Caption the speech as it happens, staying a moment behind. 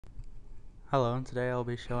Hello, and today I'll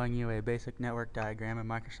be showing you a basic network diagram in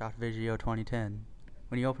Microsoft Visio 2010.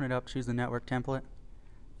 When you open it up, choose the network template,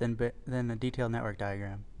 then the detailed network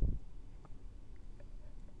diagram.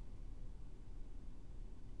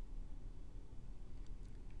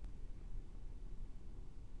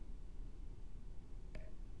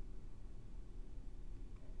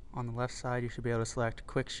 On the left side, you should be able to select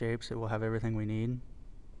Quick Shapes. It will have everything we need.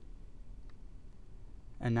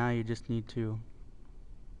 And now you just need to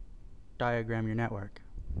diagram your network,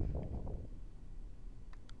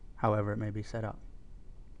 however it may be set up.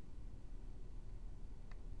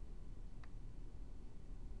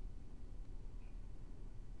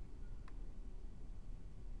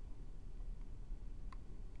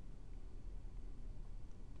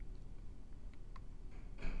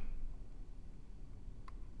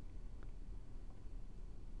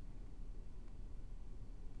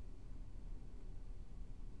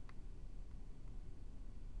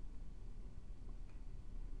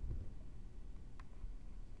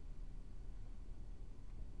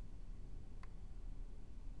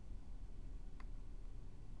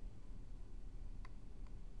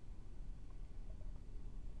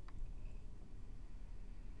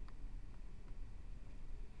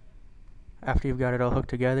 After you've got it all hooked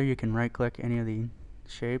together, you can right-click any of the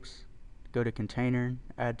shapes, go to Container,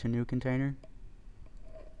 Add to New Container,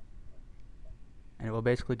 and it will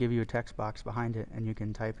basically give you a text box behind it, and you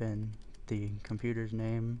can type in the computer's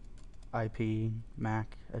name, IP,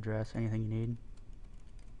 MAC address, anything you need.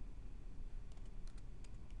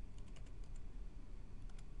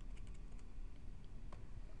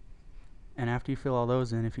 And after you fill all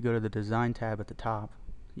those in, if you go to the Design tab at the top,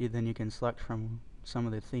 then you can select from some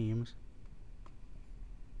of the themes.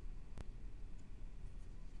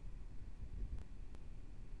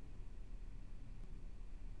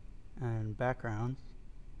 And backgrounds.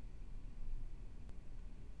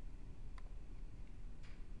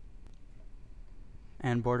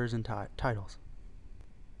 And borders and titles.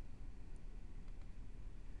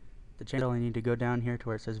 The change, you need to go down here to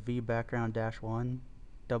where it says V background -1,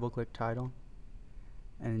 double click title,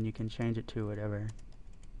 and you can change it to whatever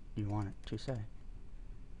you want it to say.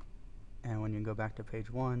 And when you go back to page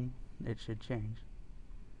 1, it should change.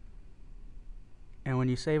 And when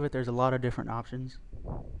you save it, there's a lot of different options.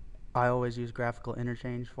 I always use graphical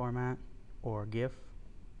interchange format or GIF.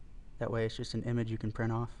 That way it's just an image you can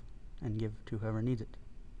print off and give to whoever needs it.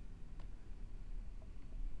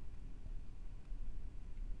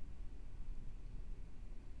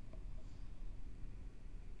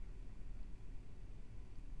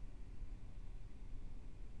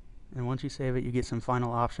 And once you save it, you get some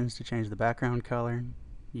final options to change the background color.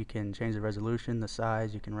 You can change the resolution, the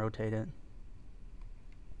size, you can rotate it.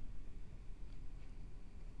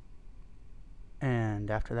 And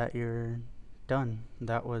after that, you're done.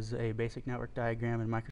 That was a basic network diagram in Microsoft